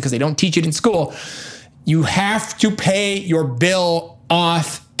some reason because they don't teach it in school. You have to pay your bill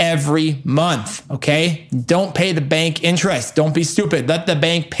off every month, okay? Don't pay the bank interest. Don't be stupid. Let the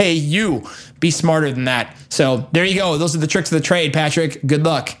bank pay you. Be smarter than that. So there you go. Those are the tricks of the trade, Patrick. Good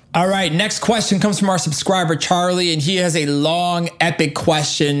luck. All right, next question comes from our subscriber, Charlie, and he has a long, epic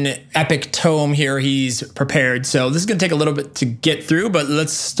question, epic tome here he's prepared. So this is going to take a little bit to get through, but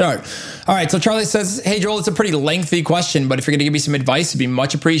let's start. All right, so Charlie says, hey, Joel, it's a pretty lengthy question, but if you're going to give me some advice, it'd be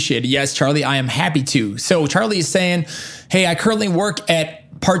much appreciated. Yes, Charlie, I am happy to. So Charlie is saying, hey, I currently work at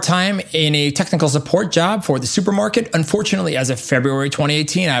part-time in a technical support job for the supermarket. Unfortunately, as of February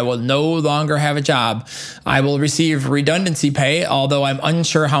 2018, I will no longer have a job. I will receive redundancy pay, although I'm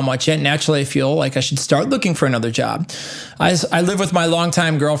unsure how much yet. Naturally, I feel like I should start looking for another job. I live with my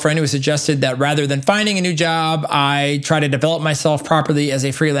longtime girlfriend who suggested that rather than finding a new job, I try to develop myself properly as a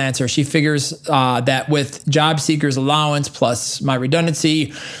freelancer. She figures that with job seekers allowance plus my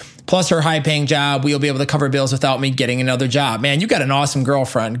redundancy, plus her high-paying job, we'll be able to cover bills without me getting another job. Man, you got an awesome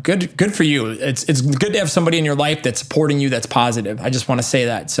girlfriend. Good for you. It's good to have somebody in your life that's supporting you, that's positive. I just want to say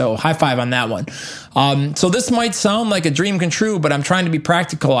that. So high five on that one. So this might sound like a dream come true, but I'm trying to be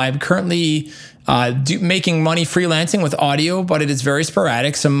practical. I'm currently making money freelancing with audio, but it is very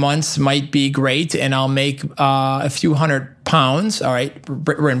sporadic. Some months might be great, and I'll make a few £100. All right,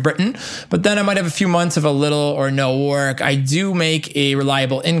 we're in Britain, but then I might have a few months of a little or no work. I do make a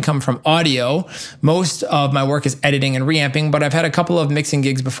reliable income from audio. Most of my work is editing and reamping, but I've had a couple of mixing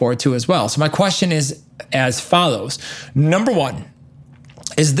gigs before too as well. So my question is as follows. Number one,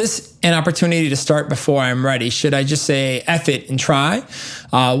 is this an opportunity to start before I'm ready? Should I just say F it and try?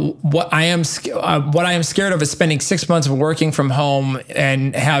 What I am scared of is spending 6 months of working from home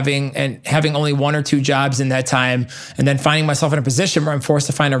and having only one or two jobs in that time, and then finding myself in a position where I'm forced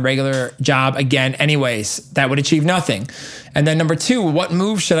to find a regular job again anyways. That would achieve nothing. And then number two, what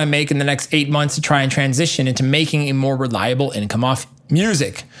moves should I make in the next 8 months to try and transition into making a more reliable income off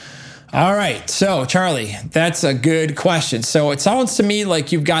music? All right. So, Charlie, that's a good question. So it sounds to me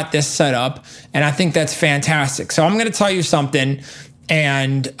like you've got this set up, and I think that's fantastic. So I'm going to tell you something,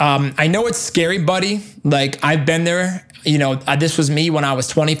 and I know it's scary, buddy. Like, I've been there. This was me when I was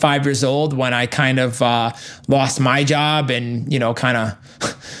 25 years old, when I kind of lost my job and, kind of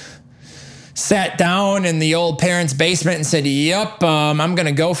sat down in the old parents' basement and said, yep, I'm going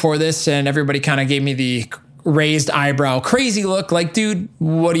to go for this. And everybody kind of gave me the raised eyebrow, crazy look, like, dude,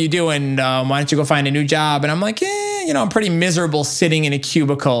 what are you doing? Why don't you go find a new job? And I'm like, I'm pretty miserable sitting in a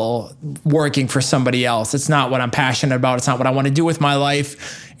cubicle working for somebody else. It's not what I'm passionate about. It's not what I want to do with my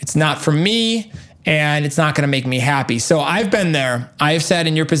life. It's not for me, and it's not going to make me happy. So I've been there. I've sat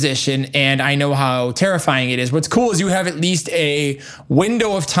in your position, and I know how terrifying it is. What's cool is you have at least a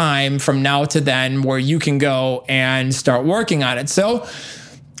window of time from now to then where you can go and start working on it. So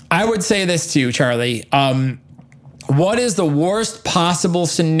I would say this to you, Charlie. What is the worst possible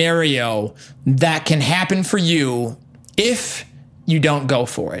scenario that can happen for you if you don't go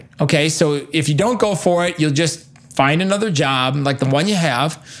for it? Okay, so if you don't go for it, you'll just find another job like the one you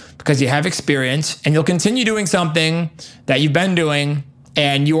have because you have experience, and you'll continue doing something that you've been doing,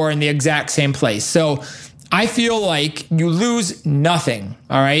 and you are in the exact same place. So I feel like you lose nothing,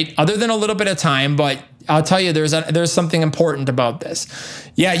 all right, other than a little bit of time, but I'll tell you, there's something important about this.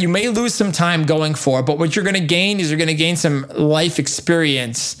 Yeah, you may lose some time going for it, but what you're going to gain is you're going to gain some life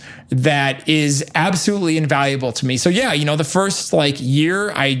experience that is absolutely invaluable to me. So yeah, the first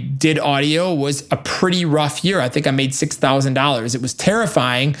year I did audio was a pretty rough year. I think I made $6,000. It was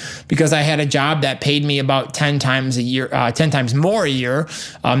terrifying because I had a job that paid me about 10 times more a year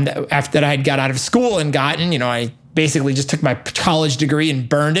after that I had got out of school and gotten, I basically just took my college degree and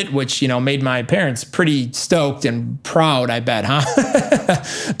burned it, which, made my parents pretty stoked and proud, I bet, huh?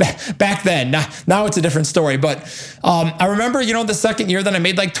 Back then. Now it's a different story. But I remember, the second year that I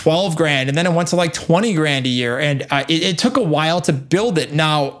made like 12 grand, and then it went to like 20 grand a year. And it took a while to build it.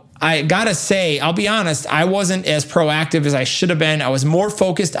 Now, I gotta say, I'll be honest, I wasn't as proactive as I should have been. I was more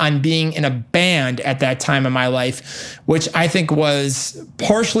focused on being in a band at that time in my life, which I think was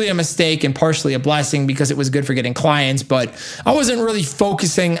partially a mistake and partially a blessing because it was good for getting clients. But I wasn't really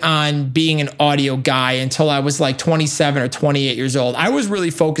focusing on being an audio guy until I was like 27 or 28 years old. I was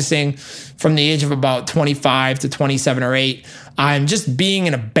really focusing from the age of about 25 to 27 or 8 on just being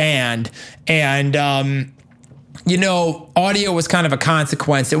in a band. And, audio was kind of a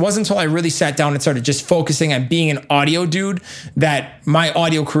consequence. It wasn't until I really sat down and started just focusing on being an audio dude that my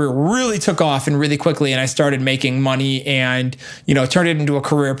audio career really took off and really quickly, and I started making money and, turned it into a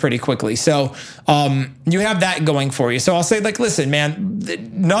career pretty quickly. So you have that going for you. So I'll say, listen, man,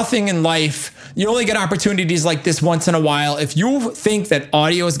 nothing in life, you only get opportunities like this once in a while. If you think that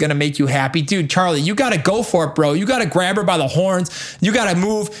audio is going to make you happy, dude, Charlie, you got to go for it, bro. You got to grab her by the horns. You got to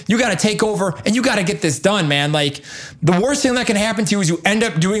move. You got to take over, and you got to get this done, man. The worst thing that can happen to you is you end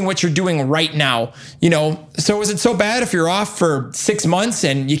up doing what you're doing right now. So is it so bad if you're off for 6 months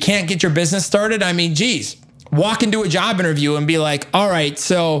and you can't get your business started? I mean, geez, walk into a job interview and be like, all right,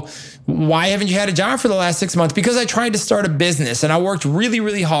 so why haven't you had a job for the last 6 months? Because I tried to start a business and I worked really,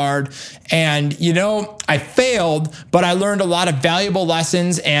 really hard. And, I failed, but I learned a lot of valuable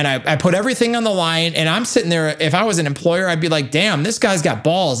lessons and I put everything on the line. And I'm sitting there, if I was an employer, I'd be like, damn, this guy's got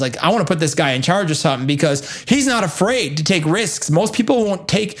balls. I want to put this guy in charge of something because he's not afraid to take risks. Most people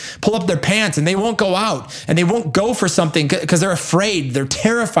won't pull up their pants and they won't go out and they won't go for something because they're afraid. They're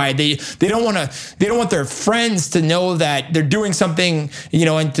terrified. They don't want their friends to know that they're doing something,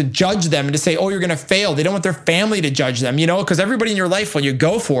 and to judge them and to say, oh, you're going to fail. They don't want their family to judge them, because everybody in your life, when you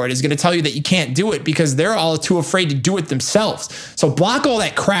go for it, is going to tell you that you can't do it because they're all too afraid to do it themselves. So block all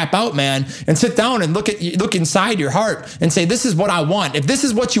that crap out, man, and sit down and look inside your heart and say, this is what I want. If this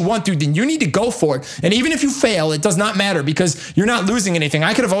is what you want, dude, then you need to go for it. And even if you fail, it does not matter because you're not losing anything.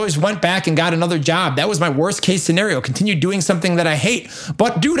 I could have always went back and got another job. That was my worst case scenario. Continue doing something that I hate.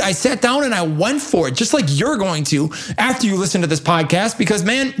 But dude, I sat down and I went for it, just like you're going to after you listen to this podcast, because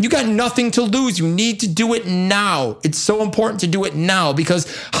man, you got nothing to lose. You need to do it now. It's so important to do it now because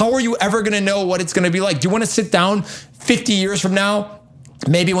how are you ever going to know what it's going to be like? Do you want to sit down 50 years from now,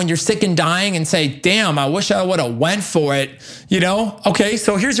 maybe when you're sick and dying, and say, damn, I wish I would have went for it, Okay,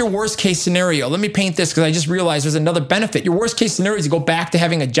 so here's your worst case scenario. Let me paint this because I just realized there's another benefit. Your worst case scenario is you go back to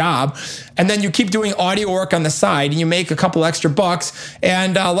having a job and then you keep doing audio work on the side and you make a couple extra bucks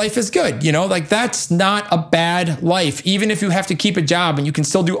and life is good. That's not a bad life. Even if you have to keep a job and you can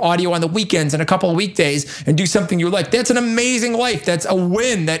still do audio on the weekends and a couple of weekdays and do something you like, that's an amazing life. That's a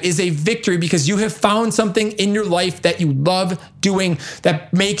win. That is a victory because you have found something in your life that you love doing,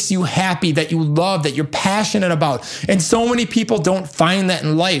 that makes you happy, that you love, that you're passionate about. And so many people don't find that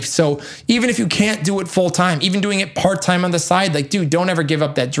in life. So even if you can't do it full time, even doing it part time on the side, dude, don't ever give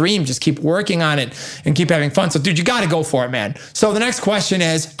up that dream. Just keep working on it and keep having fun. So dude, you got to go for it, man. So the next question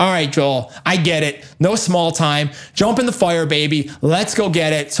is, all right, Joel, I get it. No small time. Jump in the fire, baby. Let's go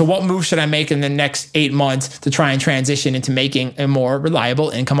get it. So what move should I make in the next 8 months to try and transition into making a more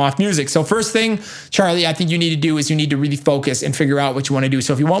reliable income off music? So first thing, Charlie, I think you need to do is you need to really focus. and figure out what you want to do.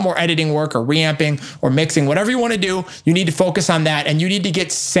 So if you want more editing work or reamping or mixing, whatever you want to do, you need to focus on that and you need to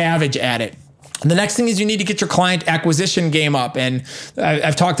get savage at it. And the next thing is you need to get your client acquisition game up. And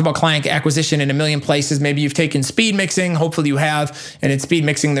I've talked about client acquisition in a million places. Maybe you've taken speed mixing. Hopefully you have. And in speed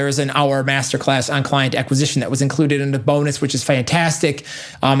mixing, there is an hour masterclass on client acquisition that was included in the bonus, which is fantastic.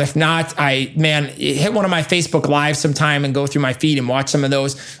 If not, hit one of my Facebook Lives sometime and go through my feed and watch some of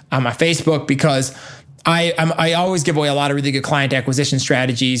those on my Facebook, because I always give away a lot of really good client acquisition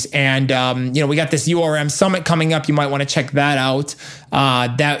strategies. And, we got this URM Summit coming up. You might want to check that out.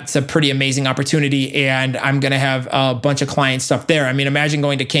 That's a pretty amazing opportunity. And I'm going to have a bunch of client stuff there. I mean, imagine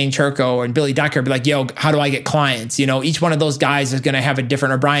going to Kane Turco and Billy Decker, be like, yo, how do I get clients? Each one of those guys is going to have a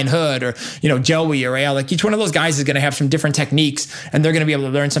different, or Brian Hood, or, Joey or Alec. Each one of those guys is going to have some different techniques, and they're going to be able to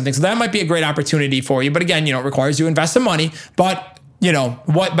learn something. So that might be a great opportunity for you. But again, it requires you to invest some money, but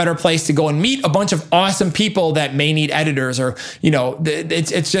what better place to go and meet a bunch of awesome people that may need editors, or,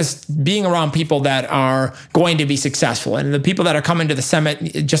 it's just being around people that are going to be successful. And the people that are coming to the summit,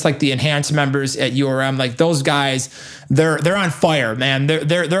 just like the enhanced members at URM, like those guys, they're on fire, man.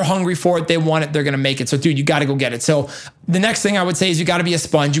 They're hungry for it. They want it. They're going to make it. So dude, you got to go get it. So the next thing I would say is you got to be a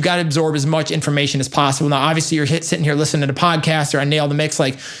sponge. You got to absorb as much information as possible. Now, obviously you're sitting here listening to the podcast or I Nail the Mix,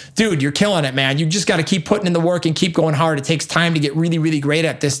 like, dude, you're killing it, man. You just got to keep putting in the work and keep going hard. It takes time to get really, really great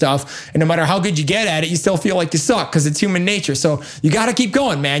at this stuff. And no matter how good you get at it, you still feel like you suck because it's human nature. So you got to keep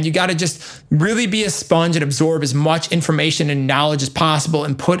going, man. You got to just really be a sponge and absorb as much information and knowledge as possible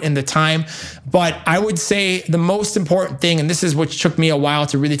and put in the time. But I would say the most important thing, and this is what took me a while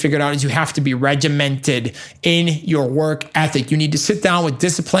to really figure it out, is you have to be regimented in your work ethic. You need to sit down with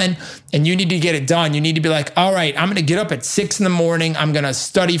discipline and you need to get it done. You need to be like, all right, I'm going to get up at 6 a.m. I'm going to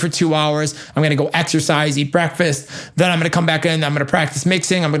study for 2 hours. I'm going to go exercise, eat breakfast. Then I'm going to come back in. I'm going to practice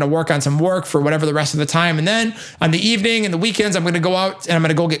mixing. I'm going to work on some work for whatever the rest of the time. And then on the evening and the weekends, I'm going to go out and I'm going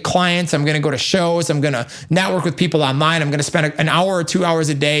to go get clients. I'm going to go to shows. I'm going to network with people online. I'm going to spend an hour or 2 hours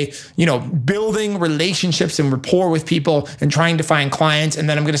a day, building relationships and rapport with people and trying to find clients. And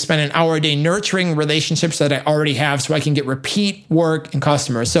then I'm going to spend an hour a day nurturing relationships that I already have so I can get repeat work and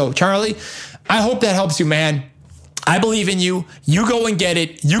customers. So Charlie, I hope that helps you, man. I believe in you. You go and get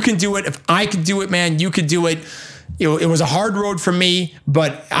it. You can do it. If I could do it, man, you could do it. It was a hard road for me,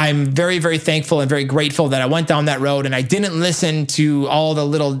 but I'm very, very thankful and very grateful that I went down that road and I didn't listen to all the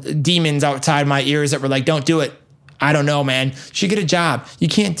little demons outside my ears that were like, don't do it. I don't know, man. You should get a job. You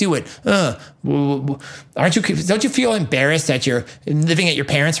can't do it. Don't you feel embarrassed that you're living at your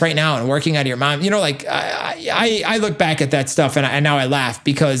parents right now and working out of your mom? I look back at that stuff and now I laugh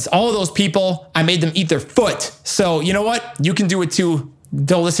because all of those people, I made them eat their foot. So you know what? You can do it too.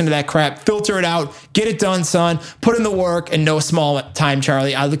 Don't listen to that crap. Filter it out. Get it done, son. Put in the work and no small time,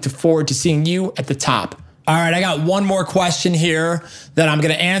 Charlie. I look forward to seeing you at the top. All right, I got one more question here that I'm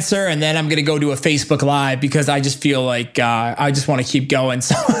going to answer, and then I'm going to go do a Facebook Live because I just feel like I just want to keep going.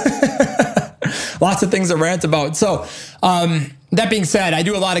 So lots of things to rant about. So that being said, I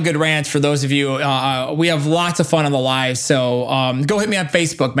do a lot of good rants for those of you. We have lots of fun on the live. So go hit me on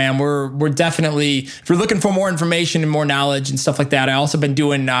Facebook, man. We're definitely, if you're looking for more information and more knowledge and stuff like that, I also been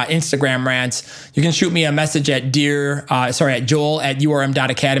doing Instagram rants. You can shoot me a message at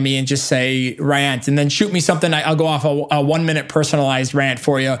Joel@urm.academy and just say rant, and then shoot me something. I'll go off a 1 minute personalized rant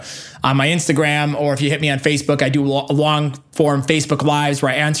for you on my Instagram, or if you hit me on Facebook, I do long form Facebook Lives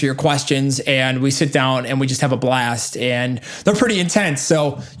where I answer your questions and we sit down and we just have a blast, and they're pretty intense.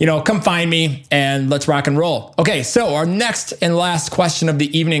 So, come find me and let's rock and roll. Okay, so our next and last question of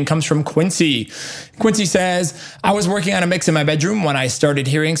the evening comes from Quincy. Quincy says, I was working on a mix in my bedroom when I started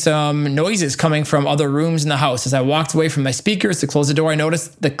hearing some noises coming from other rooms in the house. As I walked away from my speakers to close the door, I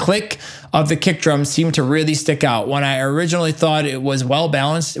noticed the click of the kick drum seemed to really stick out when I originally thought it was well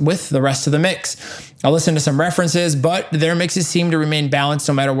balanced with the rest of the mix. I listened to some references, but their mixes seemed to remain balanced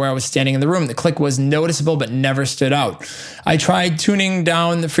no matter where I was standing in the room. The click was noticeable, but never stood out. I tried tuning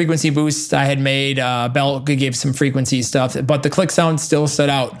down the frequency boosts I had made. Bell gave some frequency stuff, but the click sound still stood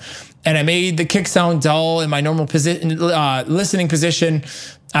out. And I made the kick sound dull in my normal listening position.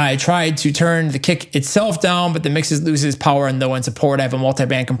 I tried to turn the kick itself down, but the mix loses power and low end support. I have a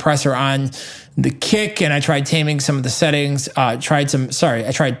multi-band compressor on the kick, and I tried taming some of the settings. Tried some of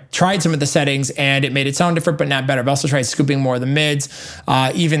the settings, and it made it sound different, but not better. I've also tried scooping more of the mids.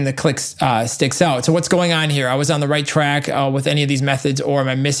 Even the clicks sticks out. So what's going on here? I was on the right track with any of these methods, or am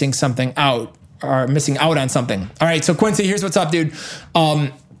I missing something out, or missing out on something? All right, so Quincy, here's what's up, dude.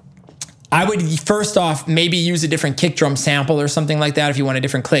 I would first off maybe use a different kick drum sample or something like that if you want a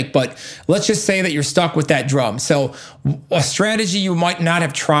different click. But let's just say that you're stuck with that drum. So a strategy you might not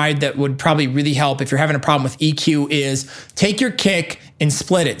have tried that would probably really help if you're having a problem with EQ is take your kick and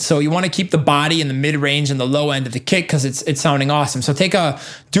split it. So you want to keep the body in the mid-range and the low end of the kick because it's sounding awesome. So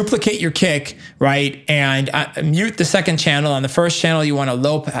duplicate your kick, right, and mute the second channel. On the first channel, you want a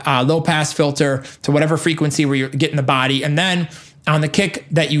low pass filter to whatever frequency where you're getting the body, and then on the kick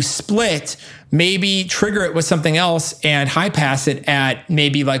that you split, maybe trigger it with something else and high pass it at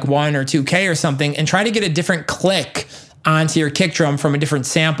maybe like 1 or 2K or something, and try to get a different click onto your kick drum from a different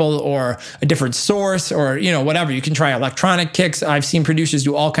sample or a different source or, whatever. You can try electronic kicks. I've seen producers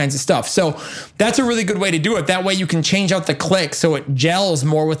do all kinds of stuff. So that's a really good way to do it. That way you can change out the click so it gels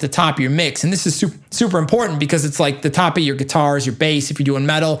more with the top of your mix. And this is super important because it's like the top of your guitars, your bass, if you're doing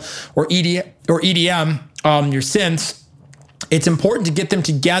metal or EDM, your synths. It's important to get them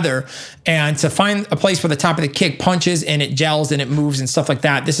together and to find a place where the top of the kick punches and it gels and it moves and stuff like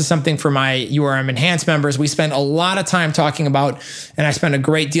that. This is something for my URM Enhanced members we spend a lot of time talking about, and I spend a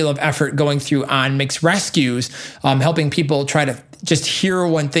great deal of effort going through on mix rescues, helping people try to just hear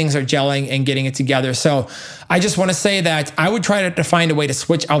when things are gelling and getting it together. So I just want to say that I would try to find a way to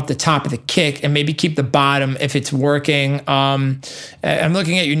switch out the top of the kick and maybe keep the bottom if it's working. I'm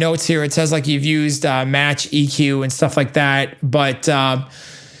looking at your notes here. It says like you've used match EQ and stuff like that, but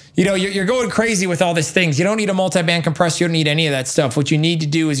you're going crazy with all these things. You don't need a multi-band compressor. You don't need any of that stuff. What you need to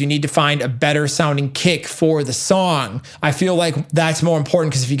do is you need to find a better sounding kick for the song. I feel like that's more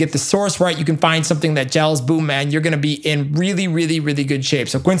important because if you get the source right, you can find something that gels. Boom, man, you're going to be in really, really, really good shape.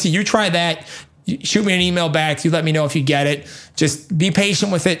 So Quincy, you try that. Shoot me an email back. You let me know if you get it. Just be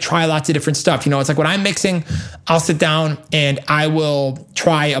patient with it. Try lots of different stuff. It's like when I'm mixing, I'll sit down and I will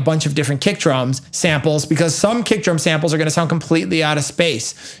try a bunch of different kick drums samples because some kick drum samples are going to sound completely out of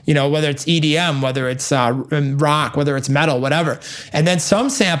space. Whether it's EDM, whether it's rock, whether it's metal, whatever. And then some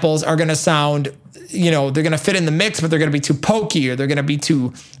samples are going to sound, they're going to fit in the mix, but they're going to be too pokey or they're going to be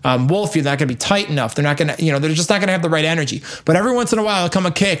too wolfy. They're not going to be tight enough. They're not going to, they're just not going to have the right energy. But every once in a while, it'll come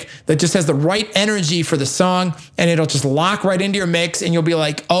a kick that just has the right energy for the song and it'll just lock right into your mix and you'll be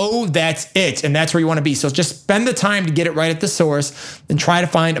like, oh, that's it. And that's where you want to be. So just spend the time to get it right at the source and try to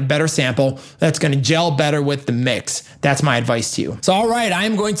find a better sample that's going to gel better with the mix. That's my advice to you. So, all right,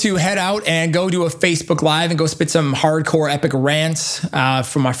 I'm going to head out and go do a Facebook Live and go spit some hardcore epic rants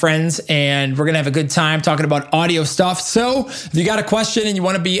from my friends. And we're going to have a good time talking about audio stuff. So if you got a question and you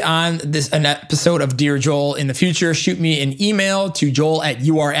want to be on an episode of Dear Joel in the future, shoot me an email to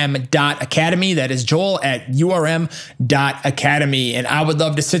joel@urm.academy. That is joel@urm.academy. And I would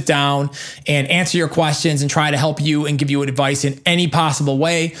love to sit down and answer your questions and try to help you and give you advice in any possible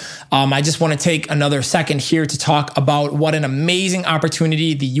way. I just want to take another second here to talk about what an amazing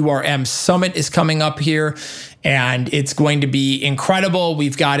opportunity the URM Summit is coming up here. And it's going to be incredible.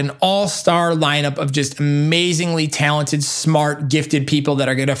 We've got an all-star lineup of just amazingly talented, smart, gifted people that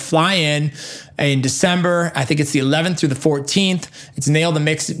are going to fly in December. I think it's the 11th through the 14th. It's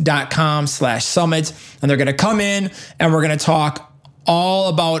nailthemix.com/summit. And they're going to come in and we're going to talk all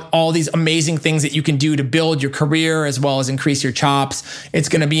about all these amazing things that you can do to build your career as well as increase your chops. It's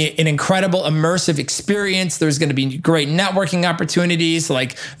going to be an incredible immersive experience. There's going to be great networking opportunities.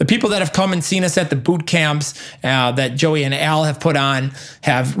 Like the people that have come and seen us at the boot camps that Joey and Al have put on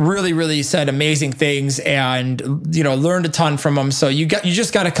have really, really said amazing things and, learned a ton from them. So you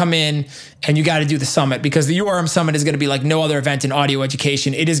just got to come in and you got to do the summit because the URM Summit is going to be like no other event in audio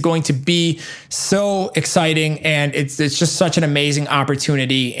education. It is going to be so exciting and it's just such an amazing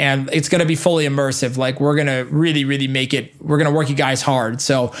opportunity and it's going to be fully immersive. Like we're going to really, really make it. We're going to work you guys hard.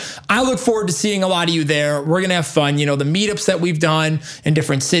 So I look forward to seeing a lot of you there. We're going to have fun. The meetups that we've done in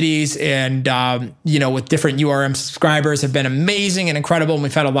different cities and, with different URM subscribers have been amazing and incredible. And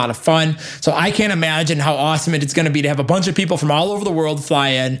we've had a lot of fun. So I can't imagine how awesome it's going to be to have a bunch of people from all over the world fly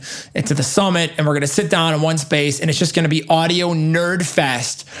in into the summit and we're going to sit down in one space and it's just going to be audio nerd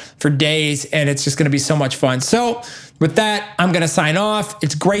fest for days and it's just going to be so much fun. So with that, I'm going to sign off.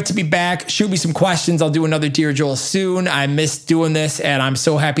 It's great to be back. Shoot me some questions. I'll do another Dear Joel soon. I missed doing this and I'm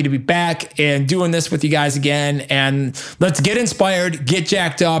so happy to be back and doing this with you guys again. And let's get inspired, get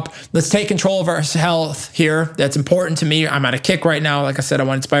jacked up. Let's take control of our health here. That's important to me. I'm on a kick right now. Like I said, I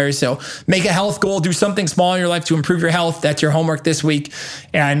want to inspire you. So make a health goal. Do something small in your life to improve your health. That's your homework this week.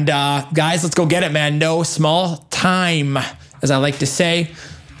 And guys, let's go get it, man. No small time, as I like to say.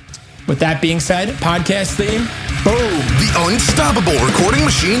 With that being said, podcast theme. Boom! The Unstoppable Recording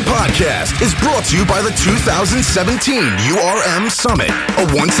Machine Podcast is brought to you by the 2017 URM Summit, a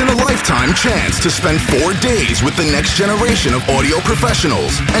once-in-a-lifetime chance to spend 4 days with the next generation of audio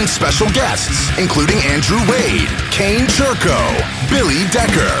professionals and special guests, including Andrew Wade, Kane Churko, Billy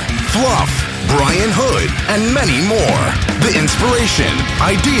Decker, Fluff, Brian Hood, and many more. The inspiration,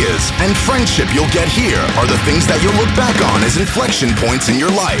 ideas, and friendship you'll get here are the things that you'll look back on as inflection points in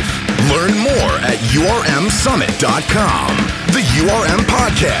your life. Learn more at urmsummit.com. The URM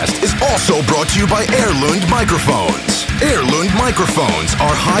podcast is also brought to you by Airlund Microphones. Airlund Microphones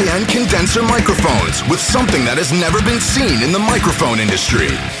are high-end condenser microphones with something that has never been seen in the microphone industry,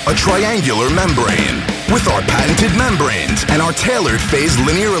 a triangular membrane. With our patented membranes and our tailored phase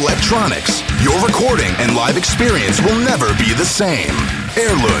linear electronics, your recording and live experience will never be the same.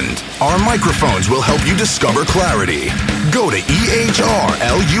 Airlund, our microphones will help you discover clarity. Go to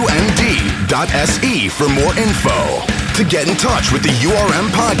ehrlund.se for more info. To get in touch with the URM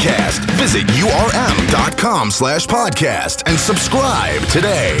podcast, visit urm.com/podcast and subscribe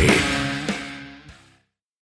today.